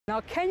Now,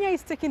 Kenya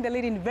is taking the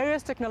lead in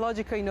various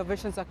technological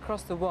innovations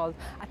across the world,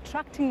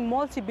 attracting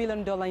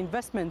multi-billion-dollar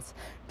investments.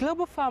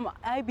 Global firm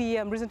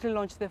IBM recently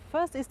launched the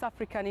first East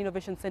African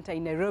Innovation Center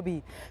in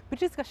Nairobi.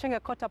 Beatrice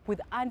Gachenge caught up with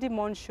Andy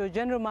Monshaw,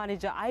 General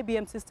Manager,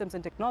 IBM Systems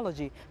and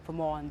Technology, for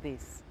more on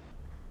this.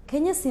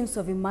 Kenya seems to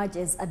have emerged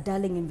as a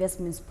darling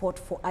investment spot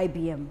for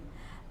IBM.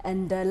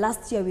 And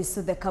last year we saw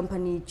the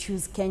company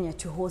choose Kenya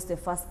to host the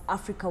first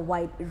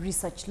Africa-wide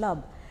research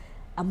lab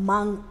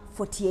among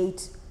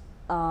 48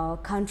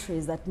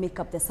 countries that make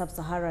up the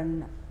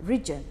sub-Saharan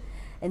region.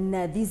 And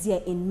this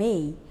year in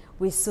May,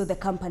 we saw the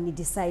company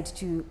decide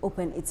to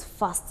open its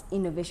first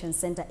innovation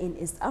center in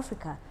East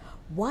Africa.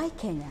 Why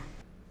Kenya?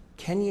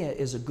 Kenya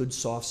is a good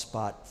soft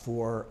spot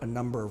for a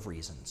number of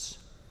reasons.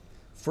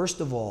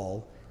 First of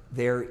all,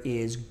 there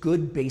is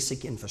good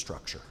basic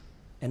infrastructure.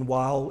 And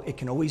while it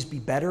can always be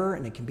better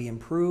and it can be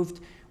improved,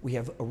 we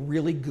have a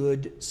really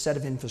good set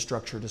of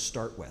infrastructure to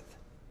start with.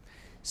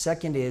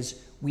 Second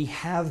is, we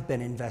have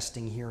been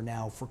investing here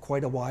now for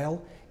quite a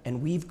while,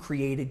 and we've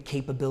created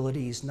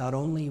capabilities not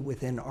only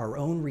within our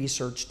own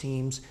research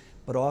teams,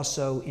 but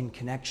also in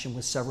connection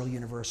with several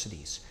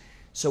universities.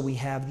 So we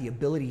have the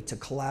ability to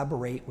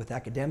collaborate with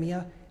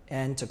academia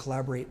and to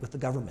collaborate with the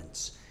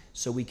governments.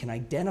 So we can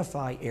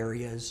identify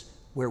areas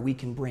where we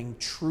can bring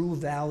true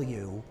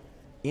value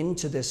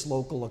into this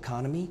local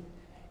economy.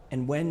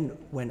 And when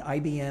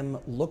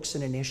IBM looks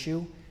at an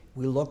issue,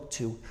 we look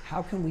to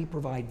how can we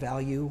provide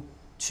value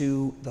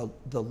to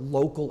the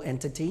local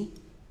entity.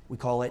 We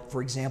call it,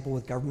 for example,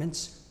 with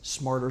governments,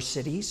 smarter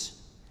cities.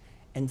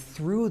 And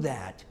through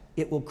that,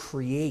 it will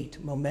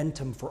create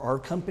momentum for our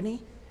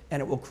company,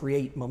 and it will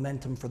create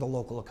momentum for the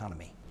local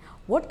economy.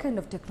 What kind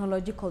of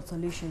technological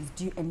solutions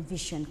do you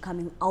envision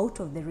coming out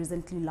of the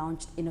recently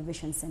launched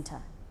Innovation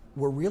Center?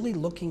 We're really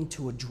looking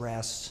to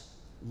address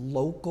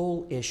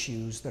local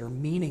issues that are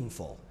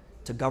meaningful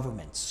to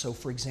governments. So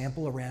for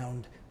example,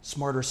 around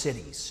smarter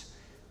cities,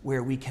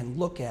 where we can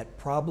look at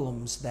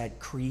problems that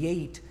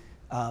create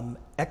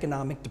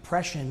economic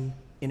depression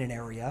in an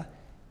area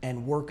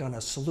and work on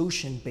a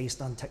solution based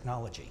on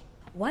technology.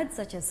 Words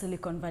such as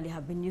Silicon Valley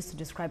have been used to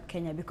describe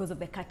Kenya because of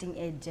the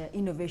cutting-edge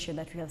innovation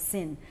that we have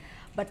seen.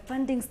 But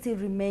funding still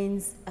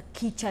remains a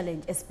key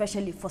challenge,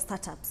 especially for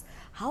startups.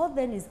 How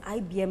then is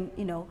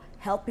IBM,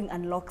 helping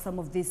unlock some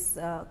of this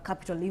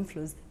capital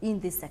inflows in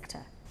this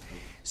sector?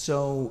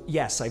 So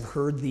yes, I've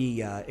heard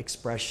the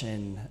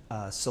expression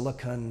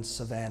Silicon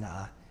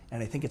Savannah,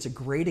 and I think it's a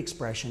great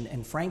expression.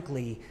 And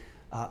frankly,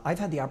 I've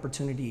had the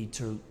opportunity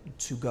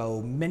to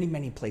go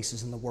many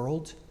places in the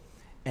world.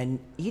 And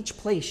each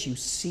place you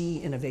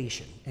see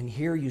innovation. And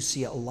here you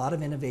see a lot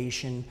of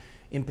innovation,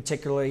 in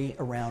particularly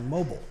around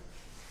mobile.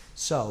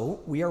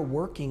 So we are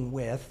working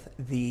with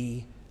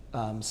the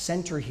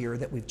center here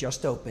that we've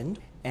just opened,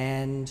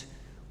 and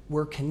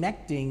we're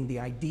connecting the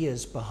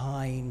ideas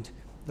behind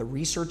the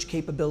research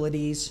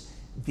capabilities,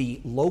 the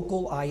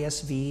local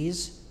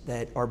ISVs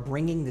that are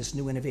bringing this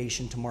new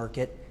innovation to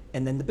market,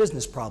 and then the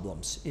business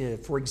problems.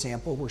 For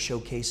example, we're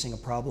showcasing a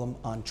problem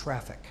on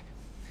traffic.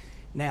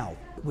 Now,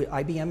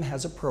 IBM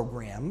has a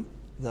program,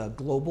 the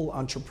Global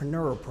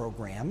Entrepreneur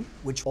Program,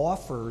 which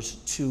offers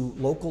to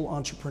local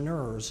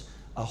entrepreneurs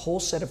a whole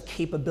set of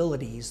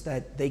capabilities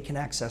that they can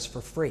access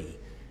for free.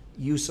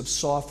 Use of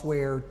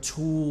software,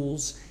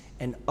 tools,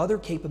 and other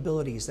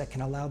capabilities that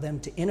can allow them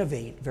to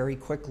innovate very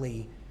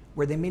quickly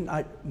where they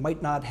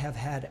might not have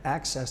had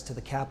access to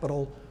the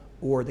capital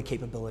or the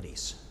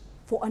capabilities.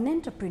 For an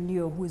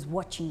entrepreneur who is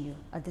watching you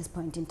at this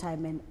point in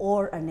time,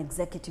 or an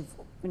executive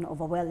of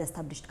a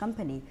well-established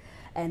company,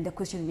 and the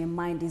question in your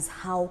mind is,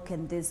 how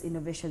can this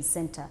innovation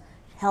center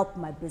help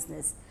my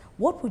business?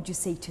 What would you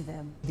say to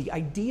them? The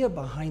idea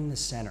behind the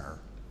center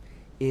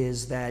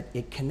is that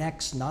it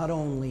connects not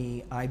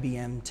only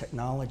IBM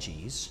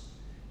technologies,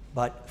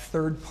 but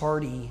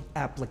third-party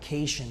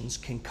applications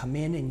can come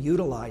in and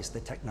utilize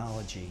the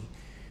technology.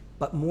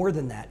 But more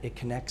than that, it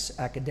connects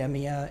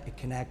academia, it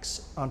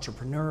connects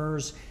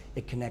entrepreneurs,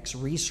 it connects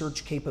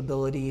research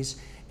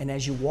capabilities. And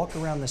as you walk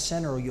around the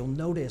center, you'll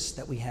notice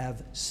that we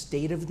have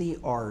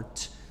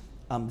state-of-the-art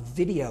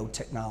video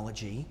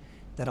technology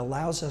that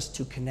allows us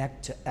to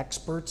connect to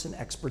experts and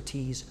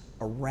expertise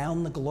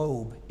around the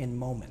globe in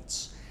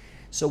moments.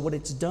 So what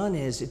it's done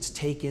is it's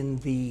taken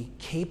the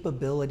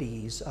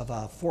capabilities of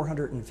a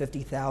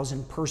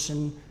 450,000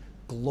 person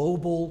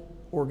global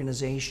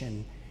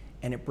organization,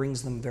 and it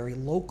brings them very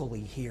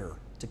locally here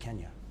to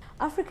Kenya.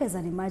 Africa as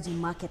an emerging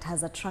market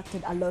has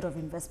attracted a lot of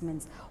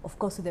investments, of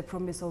course with the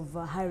promise of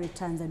high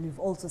returns, and we've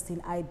also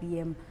seen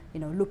IBM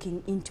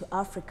looking into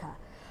Africa.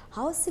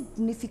 How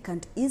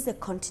significant is the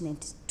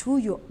continent to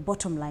your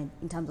bottom line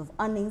in terms of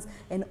earnings,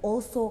 and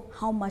also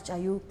how much are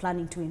you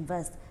planning to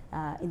invest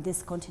in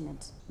this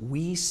continent?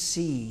 We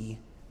see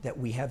that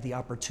we have the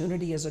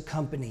opportunity as a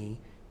company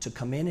to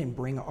come in and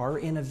bring our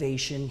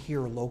innovation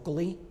here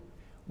locally,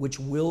 which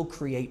will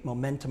create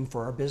momentum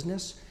for our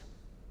business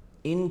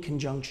in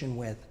conjunction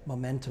with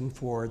momentum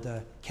for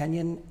the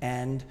Kenyan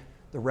and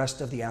the rest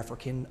of the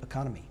African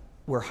economy.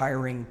 We're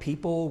hiring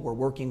people, we're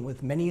working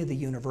with many of the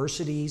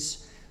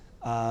universities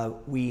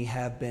We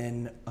have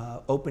been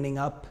opening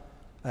up,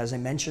 as I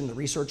mentioned, the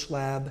research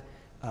lab.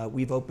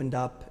 We've opened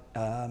up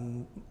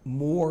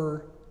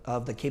more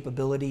of the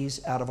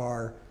capabilities out of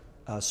our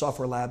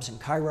software labs in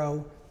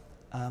Cairo.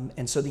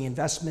 And so the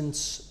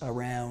investments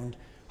around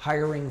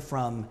hiring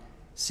from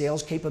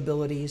sales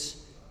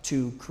capabilities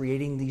to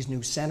creating these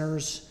new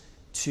centers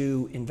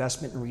to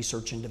investment in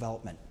research and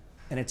development.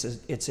 And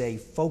it's a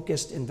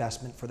focused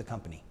investment for the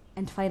company.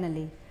 And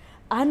finally,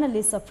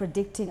 analysts are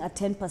predicting a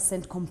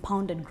 10%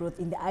 compounded growth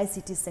in the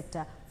ICT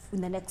sector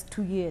in the next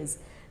 2 years.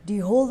 Do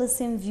you hold the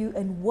same view,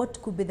 and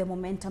what could be the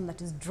momentum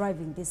that is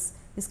driving this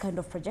kind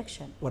of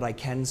projection? What I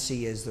can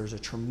see is there's a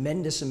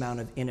tremendous amount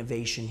of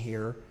innovation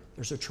here.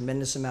 There's a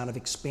tremendous amount of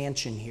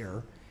expansion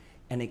here.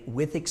 And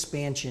with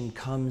expansion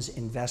comes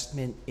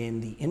investment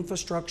in the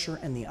infrastructure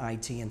and the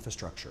IT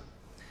infrastructure.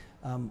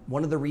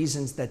 One of the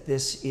reasons that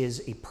this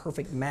is a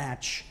perfect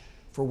match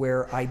for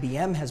where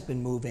IBM has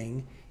been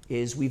moving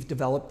is we've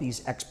developed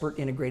these expert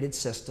integrated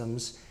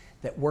systems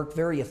that work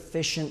very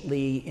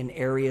efficiently in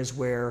areas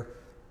where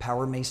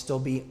power may still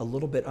be a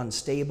little bit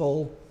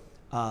unstable,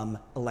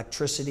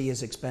 electricity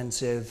is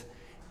expensive,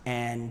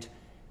 and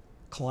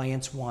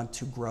clients want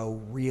to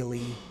grow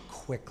really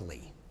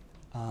quickly.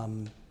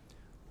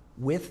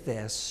 With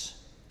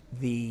this,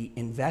 the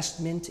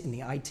investment in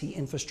the IT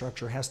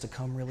infrastructure has to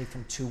come really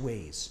from two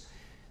ways.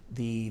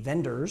 The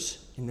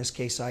vendors, in this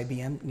case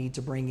IBM, need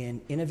to bring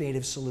in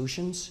innovative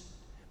solutions,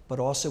 but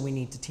also we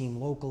need to team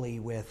locally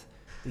with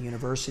the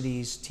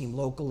universities, team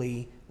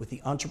locally with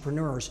the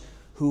entrepreneurs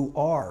who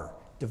are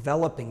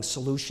developing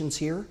solutions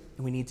here,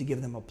 and we need to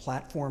give them a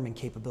platform and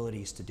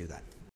capabilities to do that.